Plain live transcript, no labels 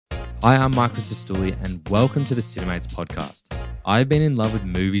Hi, I'm Michael Sestouli and welcome to the CINEMATES podcast. I've been in love with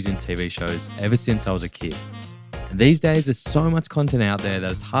movies and TV shows ever since I was a kid. And these days there's so much content out there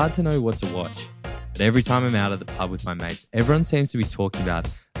that it's hard to know what to watch. But every time I'm out at the pub with my mates, everyone seems to be talking about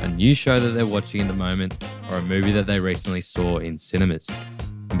a new show that they're watching at the moment or a movie that they recently saw in cinemas.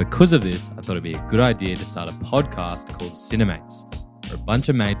 And because of this, I thought it'd be a good idea to start a podcast called CINEMATES, where a bunch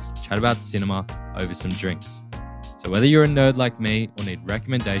of mates chat about cinema over some drinks. So whether you're a nerd like me or need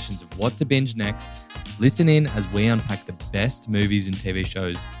recommendations of what to binge next, listen in as we unpack the best movies and TV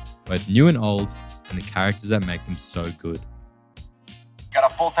shows, both new and old, and the characters that make them so good.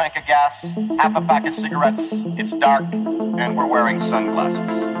 Got a full tank of gas, half a pack of cigarettes, it's dark, and we're wearing sunglasses.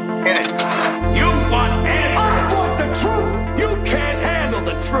 Hit it. You want answers! I want the truth! You can't handle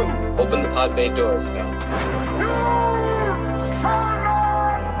the truth! Open the pod bay doors now.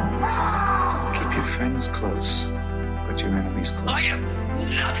 Keep your friends close, but your enemies close. I am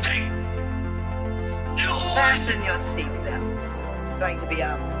nothing! No one! Fasten your seatbelts. It's going to be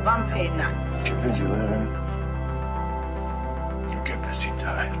a bumpy night. Get busy living. You get busy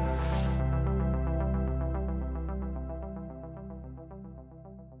dying.